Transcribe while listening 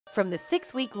From the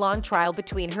 6-week-long trial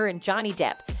between her and Johnny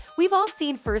Depp, we've all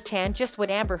seen firsthand just what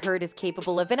Amber Heard is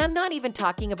capable of, and I'm not even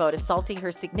talking about assaulting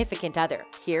her significant other.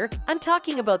 Here, I'm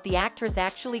talking about the actress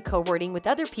actually cohorting with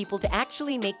other people to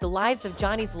actually make the lives of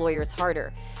Johnny's lawyers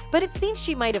harder. But it seems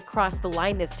she might have crossed the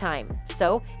line this time.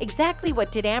 So, exactly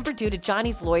what did Amber do to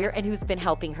Johnny's lawyer and who's been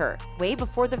helping her? Way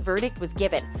before the verdict was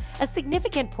given, a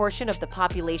significant portion of the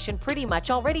population pretty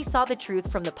much already saw the truth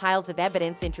from the piles of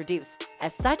evidence introduced.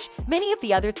 As such, many of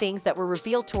the other things that were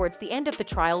revealed towards the end of the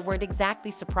trial weren't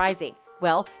exactly surprising.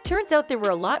 Well, turns out there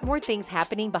were a lot more things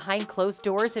happening behind closed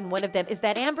doors, and one of them is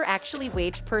that Amber actually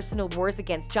waged personal wars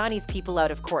against Johnny's people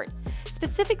out of court,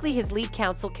 specifically his lead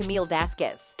counsel Camille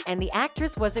Vasquez. And the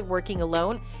actress wasn't working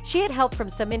alone, she had help from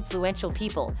some influential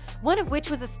people, one of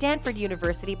which was a Stanford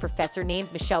University professor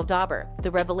named Michelle Dauber. The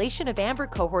revelation of Amber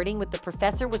cohorting with the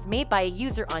professor was made by a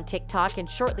user on TikTok, and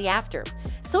shortly after,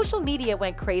 social media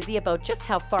went crazy about just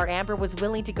how far Amber was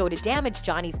willing to go to damage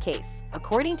Johnny's case.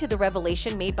 According to the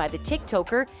revelation made by the TikToker,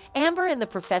 Amber and the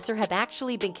professor have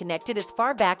actually been connected as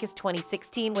far back as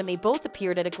 2016 when they both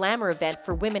appeared at a glamour event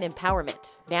for women empowerment.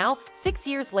 Now, 6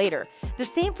 years later, the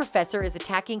same professor is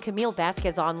attacking Camille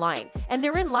Vasquez online, and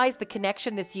therein lies the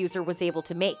connection this user was able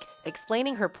to make.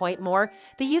 Explaining her point more,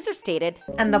 the user stated,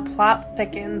 "And the plot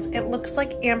thickens. It looks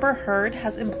like Amber Heard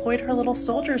has employed her little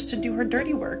soldiers to do her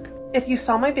dirty work." If you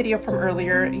saw my video from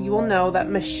earlier, you will know that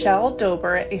Michelle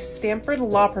Dauber, a Stanford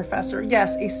law professor,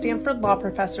 yes, a Stanford law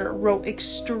professor, wrote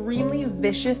extremely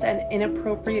vicious and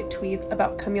inappropriate tweets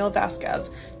about Camille Vasquez,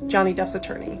 Johnny Depp's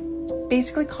attorney,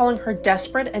 basically calling her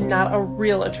desperate and not a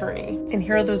real attorney. And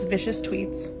here are those vicious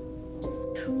tweets.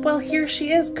 Well, here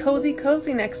she is,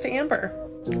 cozy next to Amber.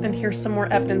 And here's some more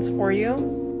evidence for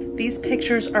you. These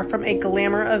pictures are from a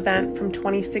glamour event from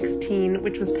 2016,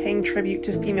 which was paying tribute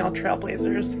to female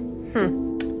trailblazers.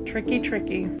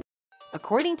 Tricky.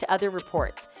 According to other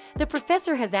reports, the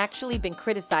professor has actually been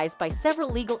criticized by several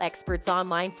legal experts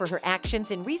online for her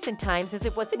actions in recent times, as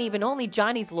it wasn't even only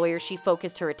Johnny's lawyer she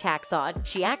focused her attacks on.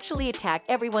 She actually attacked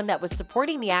everyone that was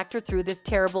supporting the actor through this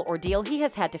terrible ordeal he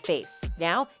has had to face.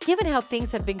 Now, given how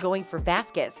things have been going for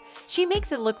Vasquez, she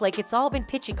makes it look like it's all been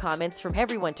pitchy comments from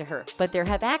everyone to her. But there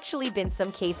have actually been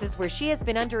some cases where she has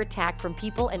been under attack from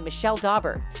people, and Michelle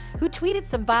Dauber, who tweeted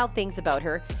some vile things about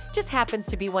her, just happens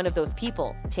to be one of those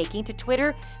people. Taking to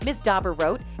Twitter, Ms. Dauber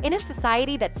wrote, "In a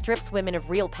society that strips women of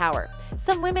real power,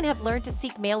 some women have learned to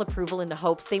seek male approval in the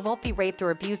hopes they won't be raped or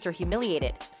abused or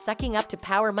humiliated. Sucking up to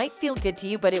power might feel good to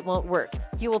you, but it won't work.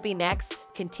 You will be next."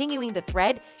 Continuing the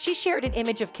thread, she shared an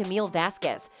image of Camille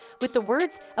Vasquez with the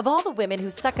words, "Of all the women who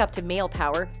suck up to male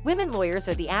power, women lawyers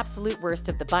are the absolute worst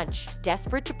of the bunch.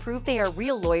 Desperate to prove they are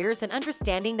real lawyers and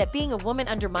understanding that being a woman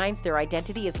undermines their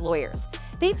identity as lawyers,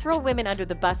 they throw women under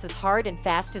the bus as hard and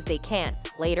fast as they can."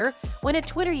 Later, when a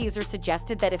Twitter user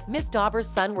suggested that if Ms. Dauber's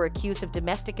son were accused of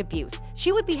domestic abuse,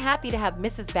 she would be happy to have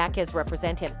Mrs. Vasquez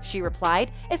represent him, she replied,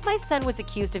 "If my son was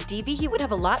accused of DV, he would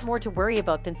have a lot more to worry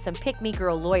about than some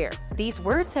pick-me-girl lawyer." These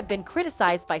words have been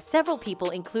criticized by several people,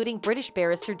 including British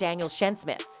barrister Daniel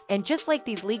Shensmith. And just like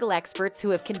these legal experts who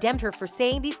have condemned her for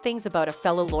saying these things about a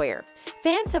fellow lawyer,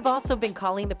 fans have also been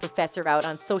calling the professor out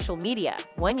on social media.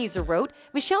 One user wrote,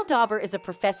 "Michelle Dauber is a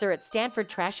professor at Stanford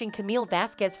trashing Camille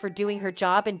Vasquez for doing her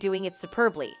job and doing it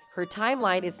superbly. Her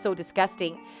timeline is so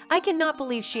disgusting. I cannot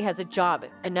believe she has a job."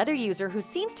 Another user, who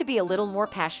seems to be a little more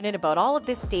passionate about all of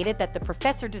this, stated that the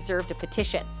professor deserved a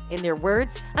petition. In their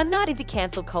words, "I'm not into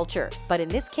cancel culture, but in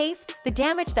this case, the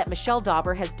damage that Michelle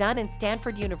Dauber has done and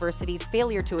Stanford University's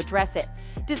failure to address it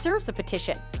deserves a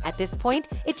petition." At this point,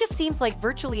 it just seems like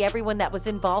virtually everyone that was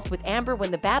involved with Amber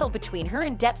when the battle between her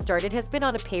and Depp started has been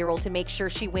on a payroll to make sure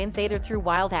she wins, either through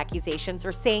wild accusations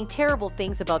or saying terrible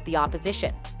things about the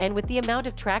opposition. And with the amount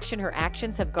of traction her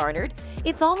actions have garnered,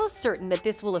 it's almost certain that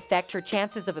this will affect her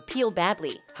chances of appeal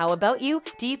badly. How about you?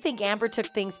 Do you think Amber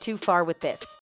took things too far with this?